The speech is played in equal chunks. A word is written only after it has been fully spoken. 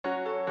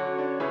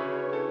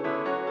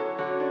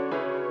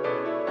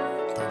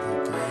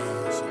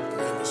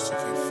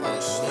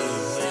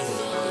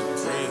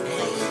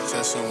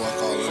Testing walk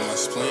all in my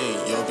spleen.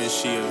 Yo,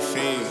 bitch, she a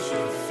fiend.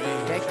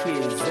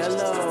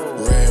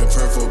 DatKiddZello. Red,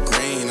 purple,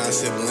 green. I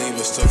sip lean,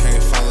 but still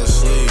can't